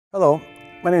Hello,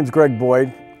 my name is Greg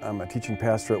Boyd. I'm a teaching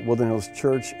pastor at Woodland Hills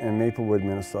Church in Maplewood,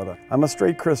 Minnesota. I'm a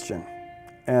straight Christian,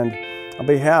 and on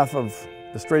behalf of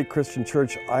the Straight Christian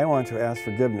Church, I want to ask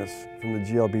forgiveness from the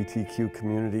LGBTQ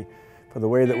community for the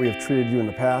way that we have treated you in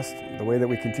the past, the way that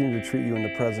we continue to treat you in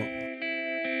the present.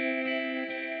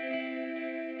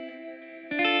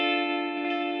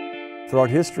 Throughout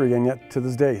history, and yet to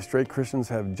this day, straight Christians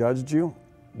have judged you,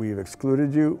 we've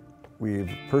excluded you,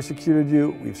 we've persecuted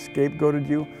you, we've scapegoated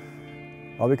you,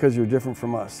 all because you're different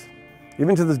from us.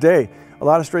 Even to this day, a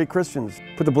lot of straight Christians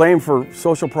put the blame for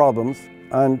social problems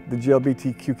on the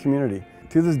LGBTQ community.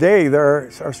 To this day, there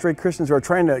are straight Christians who are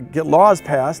trying to get laws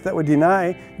passed that would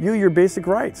deny you your basic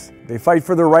rights. They fight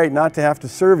for the right not to have to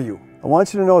serve you. I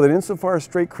want you to know that insofar as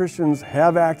straight Christians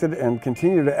have acted and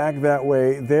continue to act that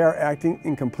way, they are acting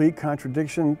in complete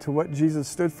contradiction to what Jesus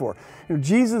stood for. You know,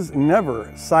 Jesus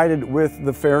never sided with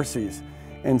the Pharisees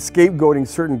and scapegoating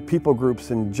certain people groups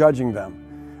and judging them.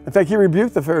 In fact, he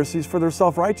rebuked the Pharisees for their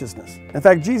self-righteousness. In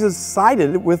fact, Jesus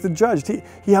sided with the judged.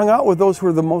 He hung out with those who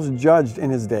were the most judged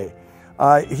in his day.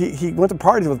 He went to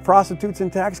parties with prostitutes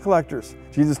and tax collectors.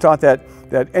 Jesus taught that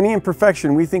any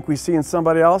imperfection we think we see in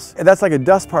somebody else, that's like a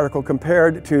dust particle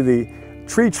compared to the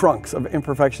tree trunks of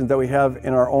imperfections that we have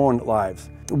in our own lives.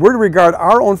 We're to regard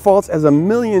our own faults as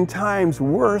 1,000,000 times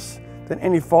worse than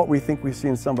any fault we think we see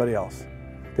in somebody else.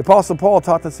 The Apostle Paul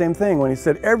taught the same thing when he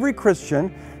said every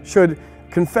Christian should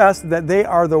confess that they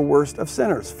are the worst of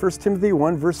sinners. 1 Timothy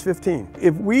 1 verse 15.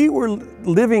 If we were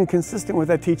living consistent with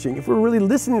that teaching, if we were really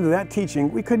listening to that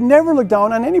teaching, we could never look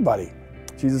down on anybody.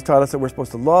 Jesus taught us that we're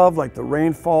supposed to love like the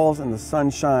rain falls and the sun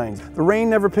shines. The rain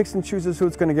never picks and chooses who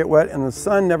it's going to get wet, and the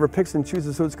sun never picks and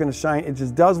chooses who it's going to shine. It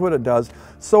just does what it does.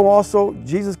 So also,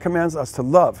 Jesus commands us to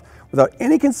love without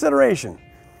any consideration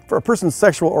for a person's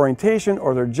sexual orientation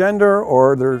or their gender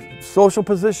or their social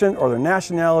position or their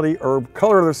nationality or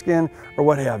color of their skin or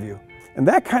what have you. And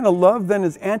that kind of love then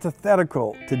is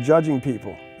antithetical to judging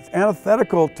people. It's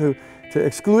antithetical to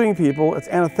excluding people. It's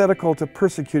antithetical to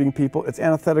persecuting people. It's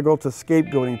antithetical to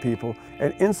scapegoating people.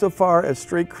 And insofar as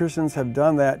straight Christians have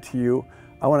done that to you,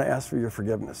 I want to ask for your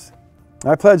forgiveness.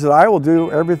 I pledge that I will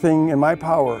do everything in my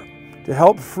power to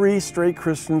help free straight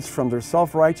Christians from their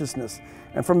self-righteousness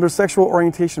and from their sexual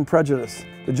orientation prejudice.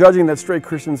 The judging that straight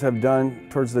Christians have done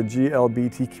towards the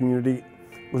LGBT community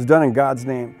was done in God's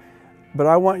name. But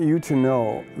I want you to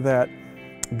know that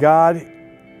God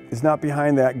is not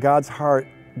behind that. God's heart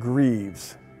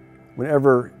grieves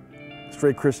whenever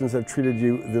straight Christians have treated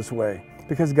you this way.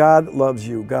 Because God loves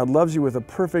you. God loves you with a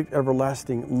perfect,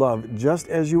 everlasting love, just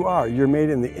as you are. You're made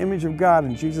in the image of God,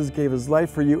 and Jesus gave his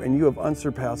life for you, and you have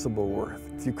unsurpassable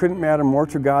worth. You couldn't matter more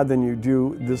to God than you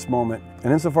do this moment.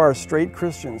 And insofar as straight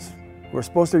Christians, who are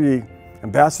supposed to be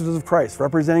ambassadors of Christ,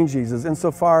 representing Jesus,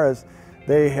 insofar as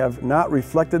they have not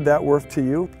reflected that worth to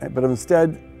you, but have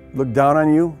instead looked down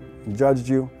on you, judged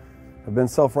you, have been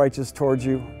self-righteous towards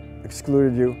you,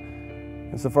 excluded you,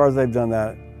 insofar as they've done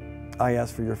that, I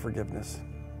ask for your forgiveness.